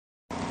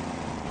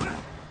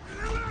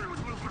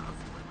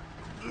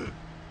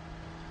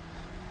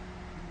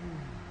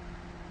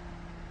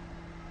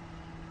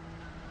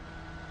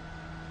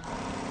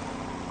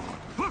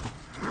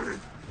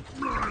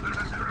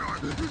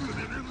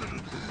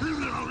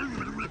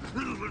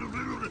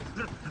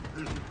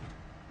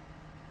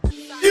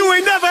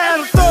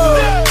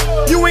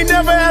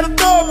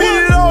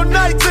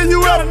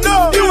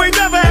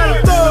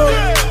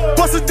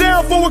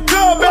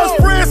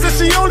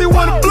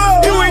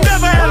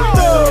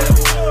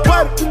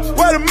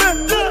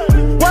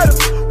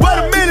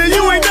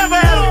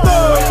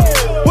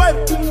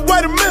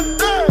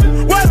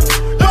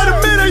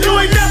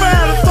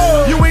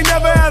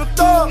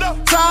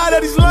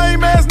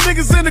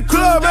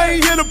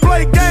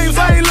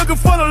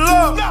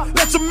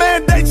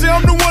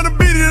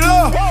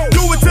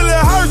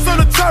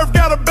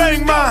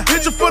line.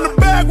 Hit you from the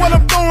back while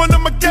I'm throwing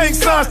up my gang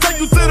signs. Take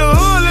you to the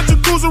hood, let you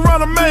cruise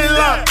around the main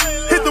line.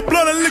 Hit the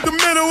blunt and lick the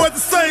middle at the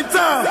same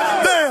time.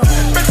 Damn,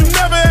 bet you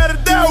never had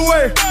it that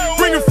way.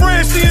 Bring a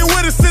friend, she ain't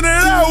with us, send it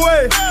that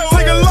way.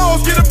 Take a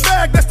loss, get it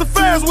back, that's the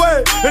fast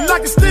way. And I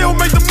can still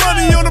make the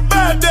money on a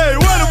bad day.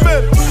 Wait a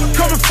minute,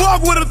 come and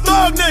fuck with a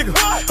thug nigga.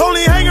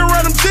 Only hang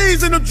around them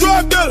G's and the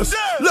drug dealers.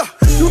 Look,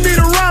 you need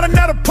a rider,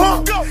 not a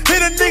punk.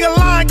 Hit a nigga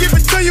line, give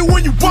it to you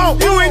when you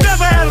want. You ain't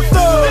never had a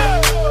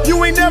thug.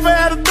 You ain't never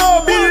had a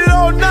thug. Beat it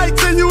all night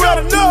till you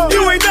had enough.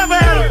 You ain't never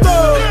had a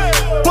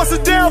thug. Bust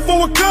it down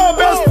for a cub.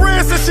 Best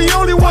friend said she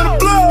only wanna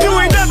blow. You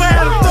ain't never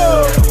had a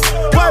thug.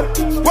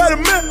 Wait a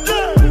minute.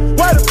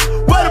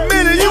 Wait a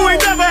minute. You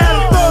ain't never had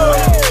a thug.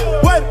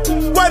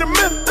 Wait a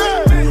minute.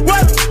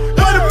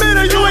 Wait a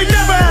minute. You ain't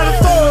never had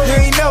a thug. You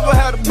ain't never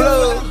had a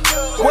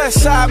blood.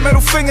 West side,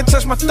 middle finger,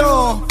 touch my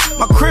thumb.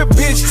 My crib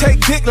bitch take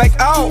dick like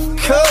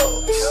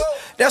cuz.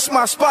 That's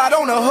my spot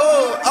on the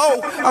hood. Oh,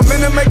 I'm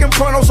in there making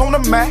pornos on the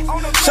mat.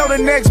 Show the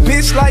next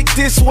bitch like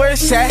this where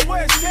it's at.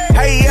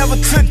 Hey, ever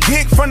took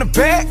dick from the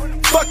back?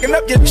 Fucking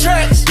up your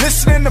tracks.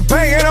 Listening to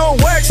banging on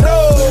wax,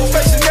 though.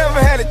 Bet you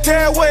never had it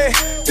that way.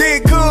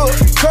 Did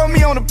good, call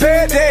me on the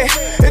bad day.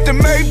 At the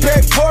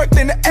Maybach parked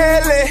in the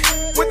alley.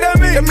 What that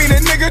mean? That mean a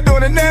nigga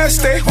doing a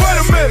nasty. Wait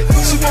a minute,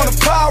 she want a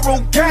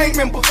pyro gang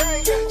member.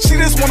 She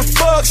just wanna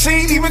fuck, she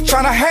ain't even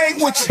tryna hang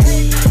with you.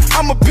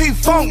 I'm a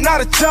P-Funk,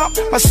 not a jump.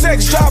 My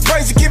sex drive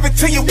crazy, give it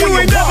to you when you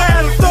ain't never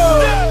had a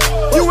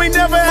thug. You ain't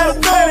never had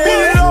a thug.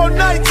 Beat it all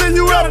night till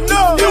you had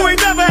enough. You ain't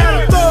never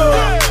had a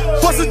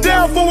thug. Bust it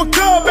down for a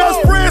cub.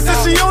 Best friend said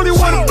she only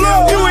wanna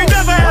blow. You ain't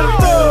never had a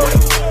thug.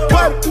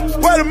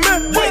 Wait a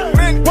minute. Wait a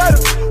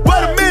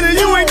minute.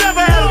 You ain't never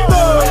had a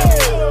thug.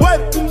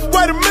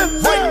 Wait a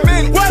minute. Wait a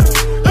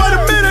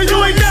minute. You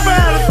ain't never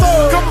had a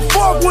thug. Come and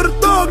fuck with a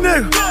thug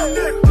nigga.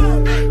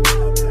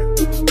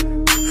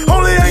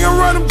 Only hang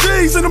around them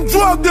G's and them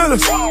drug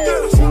dealers.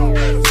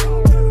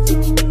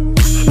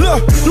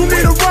 Look, you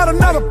need a rider,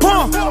 not a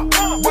pump.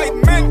 Wait a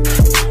minute.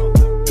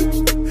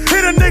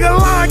 Hit a nigga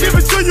line, give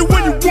it to you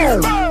when you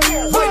want.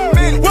 Wait a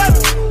minute.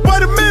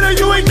 Wait a minute,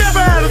 you ain't never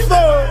had a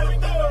thug.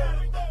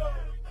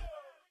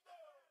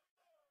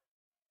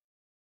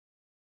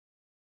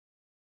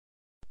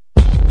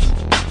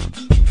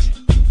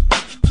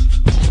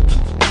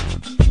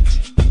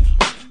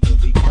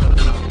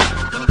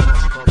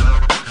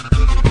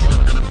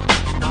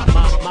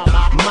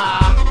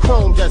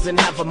 Doesn't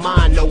have a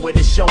mind, know what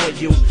it's showing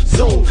you.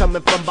 Zoom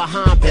coming from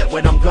behind, bet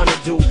what I'm gonna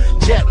do.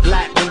 Jet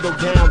black, window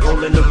down,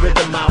 rolling the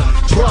rhythm out.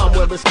 Drum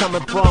where it's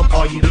coming from,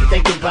 all you to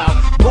think about.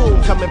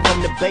 Boom coming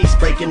from the bass,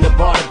 breaking the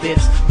border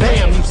bits.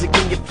 Bam, music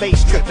in your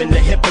face, tripping the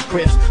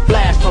hypocrites.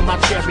 Flash from my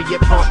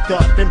chariot, pumped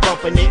up and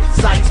bumping it.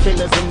 Sight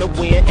spinners in the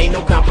wind, ain't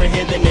no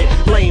comprehending it.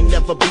 Flame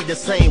never be the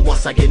same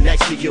once I get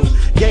next to you.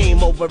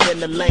 Game over in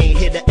the lane,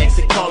 hear the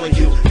exit calling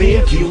you.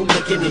 Rear view,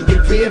 looking in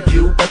your rear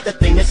view, but the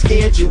thing that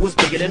scared you was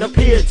bigger than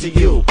appeared to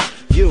you.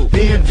 You,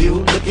 rear view,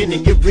 looking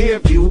in your rear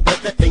view,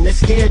 but the thing that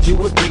scared you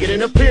was bigger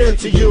than appeared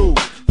to you.